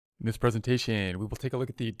In this presentation, we will take a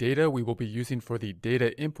look at the data we will be using for the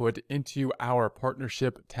data input into our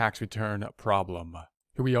partnership tax return problem.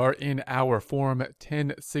 Here we are in our Form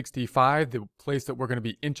 1065, the place that we're going to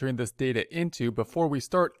be entering this data into. Before we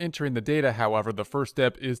start entering the data, however, the first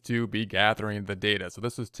step is to be gathering the data. So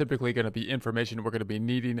this is typically going to be information we're going to be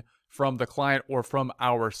needing from the client or from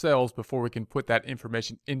ourselves before we can put that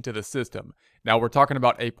information into the system. Now we're talking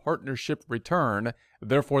about a partnership return.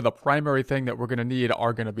 Therefore, the primary thing that we're going to need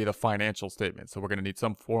are going to be the financial statements. So we're going to need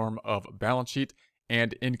some form of balance sheet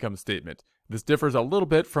and income statement. This differs a little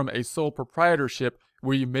bit from a sole proprietorship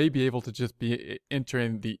where you may be able to just be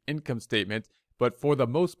entering the income statement, but for the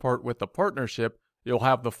most part with the partnership, you'll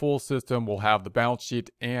have the full system, we'll have the balance sheet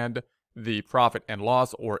and the profit and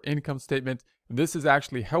loss or income statement. This is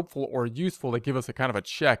actually helpful or useful to give us a kind of a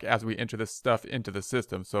check as we enter this stuff into the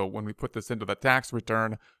system. So when we put this into the tax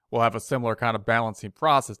return, we'll have a similar kind of balancing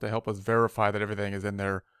process to help us verify that everything is in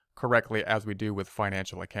there correctly as we do with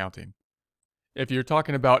financial accounting. If you're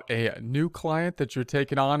talking about a new client that you're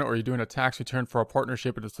taking on, or you're doing a tax return for a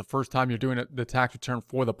partnership and it's the first time you're doing the tax return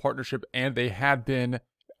for the partnership and they had been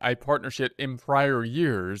a partnership in prior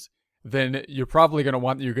years, then you're probably going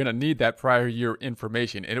to need that prior year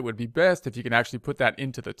information. And it would be best if you can actually put that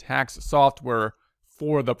into the tax software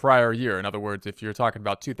for the prior year. In other words, if you're talking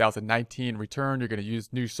about 2019 return, you're going to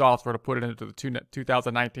use new software to put it into the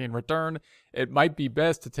 2019 return. It might be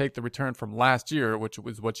best to take the return from last year, which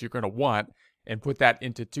was what you're going to want, and put that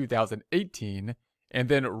into 2018 and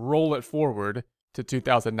then roll it forward to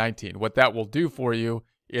 2019. What that will do for you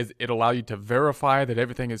is it'll allow you to verify that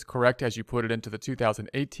everything is correct as you put it into the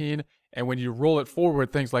 2018. And when you roll it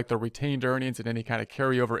forward, things like the retained earnings and any kind of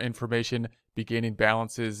carryover information, beginning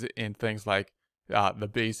balances in things like the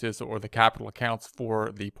basis or the capital accounts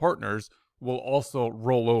for the partners will also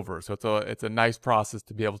roll over. So it's a nice process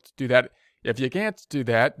to be able to do that. If you can't do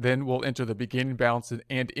that, then we'll enter the beginning balances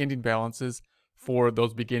and ending balances for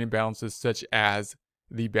those beginning balances, such as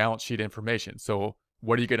the balance sheet information. So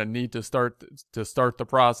what are you going to need to start the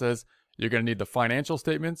process? You're going to need the financial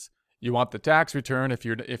statements. You want the tax return if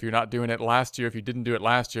you're not doing it last year. If you didn't do it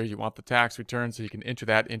last year, you want the tax return so you can enter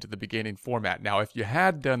that into the beginning format. Now, if you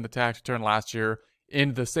had done the tax return last year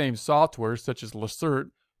in the same software, such as Lacert,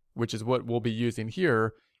 which is what we'll be using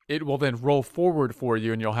here, it will then roll forward for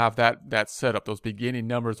you and you'll have that set up. Those beginning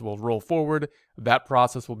numbers will roll forward. That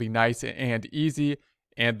process will be nice and easy.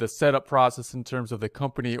 And the setup process in terms of the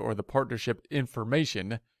company or the partnership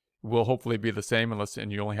information will hopefully be the same,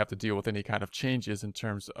 and you only have to deal with any kind of changes in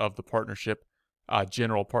terms of the partnership,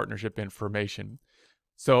 general partnership information.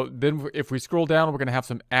 So then if we scroll down, we're going to have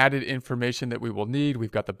some added information that we will need.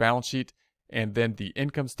 We've got the balance sheet and then the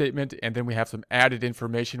income statement, and then we have some added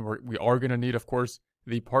information where we are going to need, of course,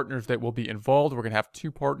 the partners that will be involved. We're going to have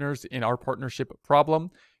 2 partners in our partnership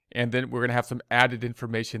problem, and then we're going to have some added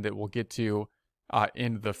information that we'll get to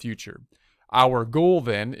in the future. Our goal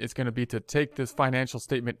then is going to be to take this financial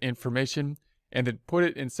statement information and then put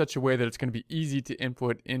it in such a way that it's going to be easy to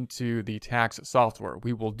input into the tax software.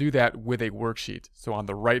 We will do that with a worksheet. So on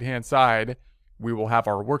the right-hand side, we will have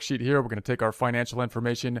our worksheet here. We're going to take our financial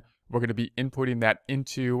information. We're going to be inputting that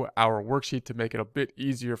into our worksheet to make it a bit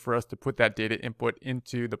easier for us to put that data input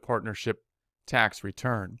into the partnership tax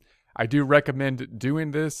return. I do recommend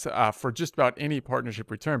doing this for just about any partnership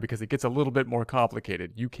return because it gets a little bit more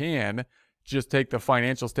complicated. You can just take the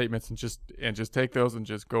financial statements and just take those and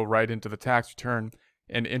just go right into the tax return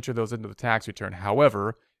and enter those into the tax return.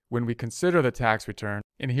 However, when we consider the tax return,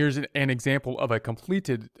 and here's an example of a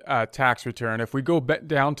completed tax return. If we go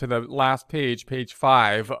down to the last page, page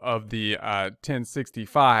 5 of the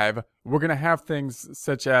 1065, we're going to have things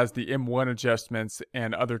such as the M1 adjustments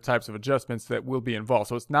and other types of adjustments that will be involved.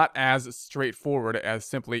 So it's not as straightforward as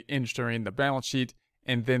simply entering the balance sheet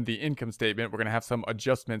and then the income statement. We're going to have some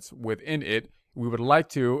adjustments within it. We would like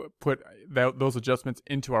to put those adjustments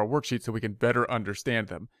into our worksheet so we can better understand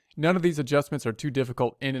them. None of these adjustments are too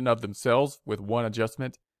difficult in and of themselves with one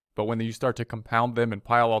adjustment, but when you start to compound them and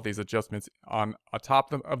pile all these adjustments on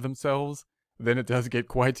top of themselves, then it does get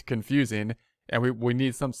quite confusing, and we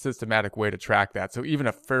need some systematic way to track that. So even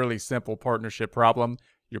a fairly simple partnership problem,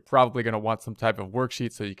 you're probably going to want some type of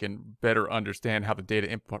worksheet so you can better understand how the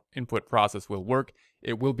data input process will work.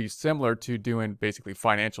 It will be similar to doing basically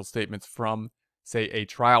financial statements from, say, a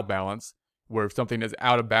trial balance, where if something is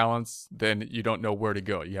out of balance, then you don't know where to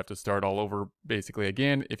go. You have to start all over basically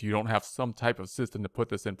again if you don't have some type of system to put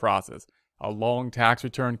this in process. A long tax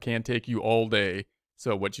return can take you all day.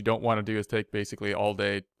 So what you don't want to do is take basically all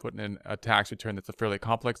day putting in a tax return that's a fairly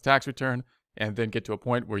complex tax return and then get to a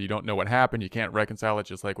point where you don't know what happened. You can't reconcile it,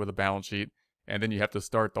 just like with a balance sheet. and then you have to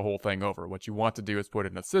start the whole thing over. What you want to do is put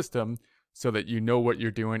in a system so that you know what you're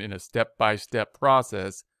doing in a step-by-step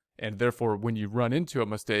process, and therefore when you run into a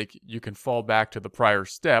mistake, you can fall back to the prior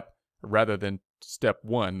step rather than step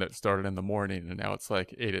one that started in the morning and now it's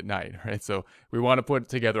like 8 at night, right? So we want to put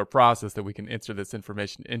together a process that we can enter this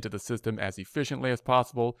information into the system as efficiently as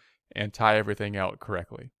possible and tie everything out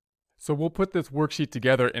correctly. So we'll put this worksheet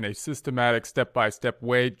together in a systematic step-by-step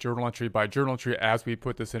way, journal entry by journal entry, as we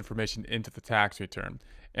put this information into the tax return.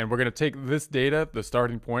 And we're going to take this data, the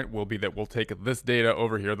starting point will be that we'll take this data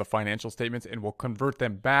over here, the financial statements, and we'll convert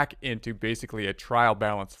them back into basically a trial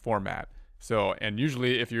balance format. So, and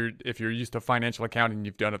usually if you're used to financial accounting,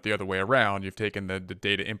 you've done it the other way around. You've taken the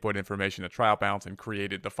data input information, the trial balance, and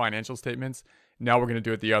created the financial statements. Now we're going to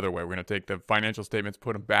do it the other way. We're going to take the financial statements,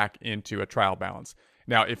 put them back into a trial balance.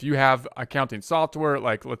 Now, if you have accounting software,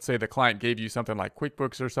 like let's say the client gave you something like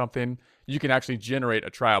QuickBooks or something, you can actually generate a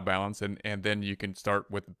trial balance and then you can start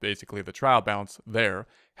with basically the trial balance there.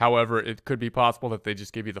 However, it could be possible that they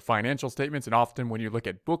just give you the financial statements, and often when you look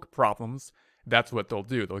at book problems, that's what they'll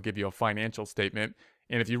do. They'll give you a financial statement.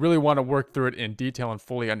 And if you really want to work through it in detail and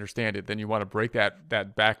fully understand it, then you want to break that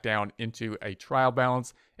back down into a trial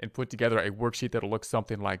balance and put together a worksheet that'll look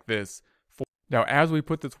something like this. Now, as we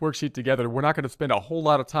put this worksheet together, we're not going to spend a whole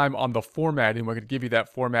lot of time on the formatting. We're going to give you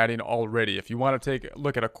that formatting already. If you want to take a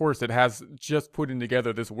look at a course that has just putting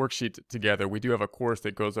together this worksheet together, we do have a course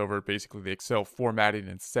that goes over basically the Excel formatting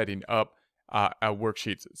and setting up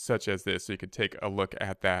worksheets such as this, so you can take a look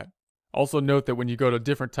at that. Also note that when you go to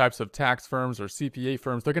different types of tax firms or CPA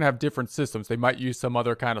firms, they're going to have different systems. They might use some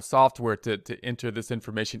other kind of software to enter this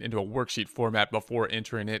information into a worksheet format before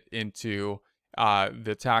entering it into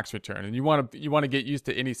the tax return. And you want to get used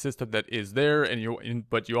to any system that is there,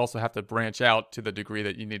 but you also have to branch out to the degree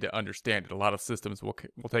that you need to understand it. A lot of systems will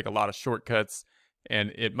take a lot of shortcuts,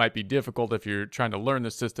 and it might be difficult if you're trying to learn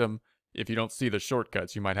the system. If you don't see the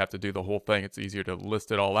shortcuts, you might have to do the whole thing. It's easier to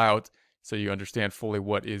list it all out so you understand fully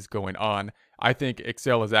what is going on. I think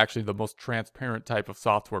Excel is actually the most transparent type of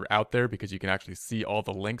software out there because you can actually see all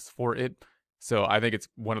the links for it. So I think it's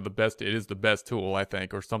one of the best, it is the best tool, I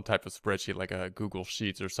think, or some type of spreadsheet like a Google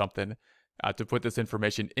Sheets or something to put this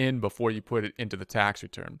information in before you put it into the tax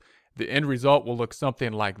return. The end result will look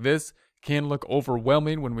something like this. Can look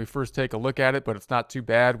overwhelming when we first take a look at it, but it's not too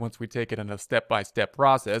bad once we take it in a step-by-step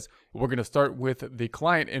process. We're going to start with the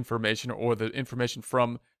client information or the information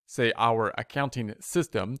from, say, our accounting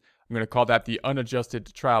system. I'm going to call that the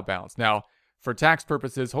unadjusted trial balance. Now, for tax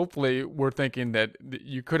purposes, hopefully we're thinking that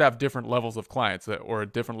you could have different levels of clients or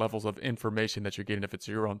different levels of information that you're getting if it's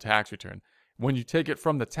your own tax return. When you take it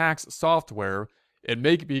from the tax software, it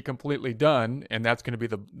may be completely done, and that's going to be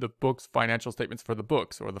the book's financial statements for the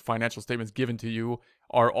books, or the financial statements given to you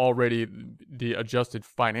are already the adjusted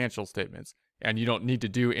financial statements, and you don't need to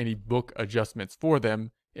do any book adjustments for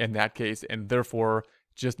them in that case, and therefore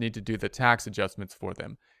just need to do the tax adjustments for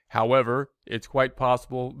them. However, it's quite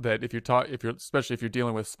possible that especially if you're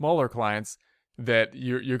dealing with smaller clients, that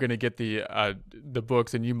you're going to get the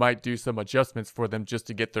books, and you might do some adjustments for them just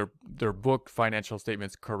to get their book financial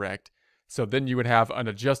statements correct. So then you would have an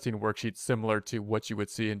adjusting worksheet similar to what you would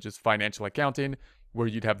see in just financial accounting, where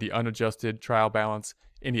you'd have the unadjusted trial balance,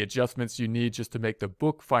 any adjustments you need just to make the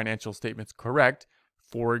book financial statements correct.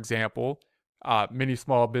 For example, many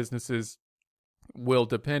small businesses will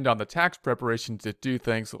depend on the tax preparation to do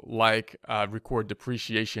things like record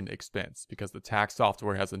depreciation expense, because the tax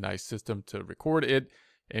software has a nice system to record it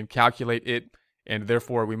and calculate it. And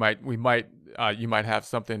therefore, you might have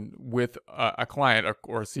something with a client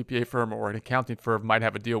or a CPA firm or an accounting firm might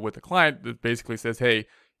have a deal with a client that basically says, hey,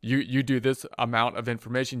 you do this amount of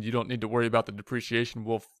information. You don't need to worry about the depreciation.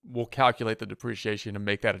 We'll calculate the depreciation and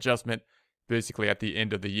make that adjustment basically at the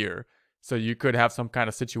end of the year. So you could have some kind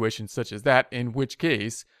of situation such as that, in which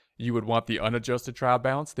case you would want the unadjusted trial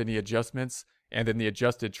balance, then the adjustments, and then the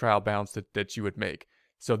adjusted trial balance that you would make.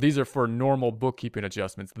 So these are for normal bookkeeping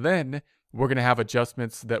adjustments. Then we're going to have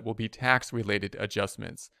adjustments that will be tax-related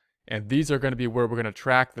adjustments. And these are going to be where we're going to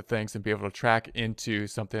track the things and be able to track into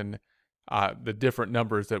something, the different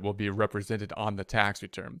numbers that will be represented on the tax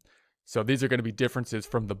return. So these are going to be differences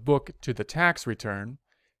from the book to the tax return.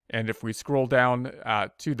 And if we scroll down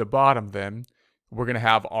to the bottom, then we're going to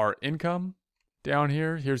have our income down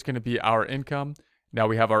here. Here's going to be our income. Now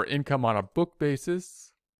we have our income on a book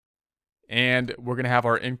basis, and we're going to have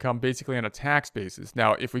our income basically on a tax basis.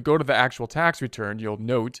 Now, if we go to the actual tax return, you'll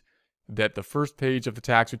note that the first page of the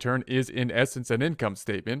tax return is in essence an income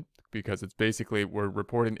statement, because it's basically we're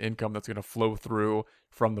reporting income that's going to flow through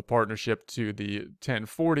from the partnership to the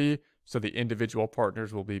 1040. So the individual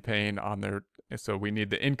partners will be paying on their, so we need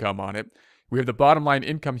the income on it. We have the bottom line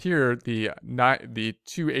income here, the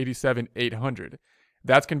 287,800.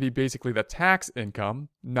 That's going to be basically the tax income,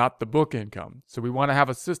 not the book income. So we want to have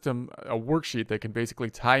a system, a worksheet that can basically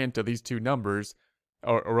tie into these two numbers,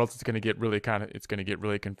 or else it's going to get really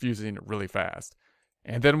confusing really fast.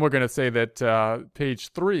 And then we're going to say that page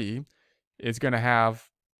 3 is going to have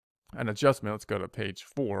an adjustment. Let's go to page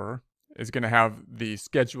 4. Is going to have the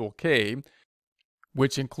Schedule K,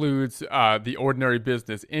 which includes the ordinary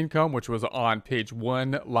business income, which was on page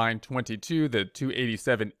 1, line 22, the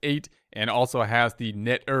 287.8, and also has the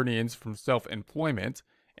net earnings from self-employment.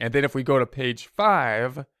 And then if we go to page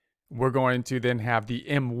 5, we're going to then have the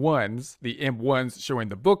M1s showing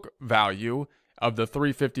the book value of the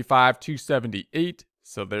 355,278.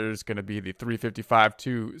 So there's going to be the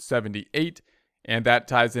 355,278, and that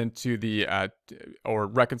ties into the, or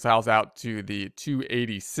reconciles out to the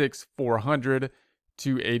 286,400,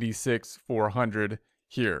 286,400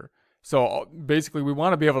 here. So basically, we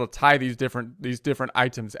want to be able to tie these different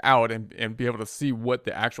items out and be able to see what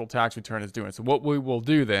the actual tax return is doing. So what we will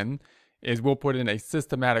do then is we'll put in a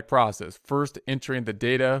systematic process. First, entering the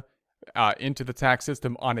data into the tax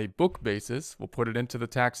system on a book basis. We'll put it into the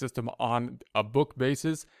tax system on a book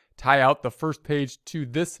basis, tie out the first page to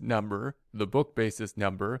this number, the book basis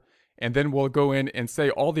number, and then we'll go in and say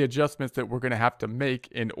all the adjustments that we're going to have to make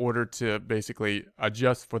in order to basically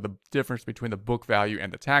adjust for the difference between the book value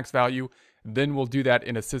and the tax value. Then we'll do that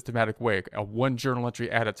in a systematic way, a one journal entry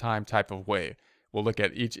at a time type of way. We'll look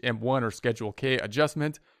at each M1 or Schedule K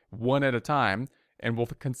adjustment one at a time, and we'll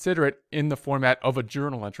consider it in the format of a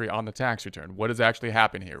journal entry on the tax return. What is actually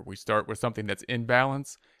happening here? We start with something that's in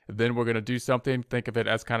balance, then we're going to do something, think of it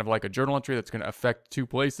as kind of like a journal entry that's going to affect two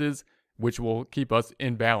places, which will keep us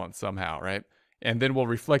in balance somehow, right? And then we'll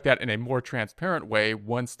reflect that in a more transparent way,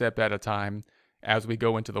 one step at a time, as we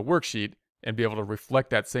go into the worksheet and be able to reflect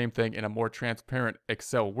that same thing in a more transparent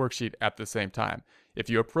Excel worksheet at the same time.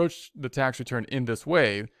 If you approach the tax return in this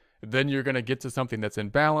way, then you're going to get to something that's in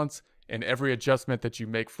balance, and every adjustment that you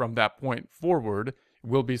make from that point forward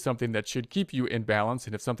will be something that should keep you in balance.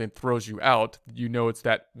 And if something throws you out, you know it's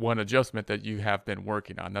that one adjustment that you have been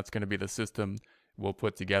working on. That's going to be the system we'll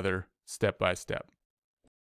put together step by step.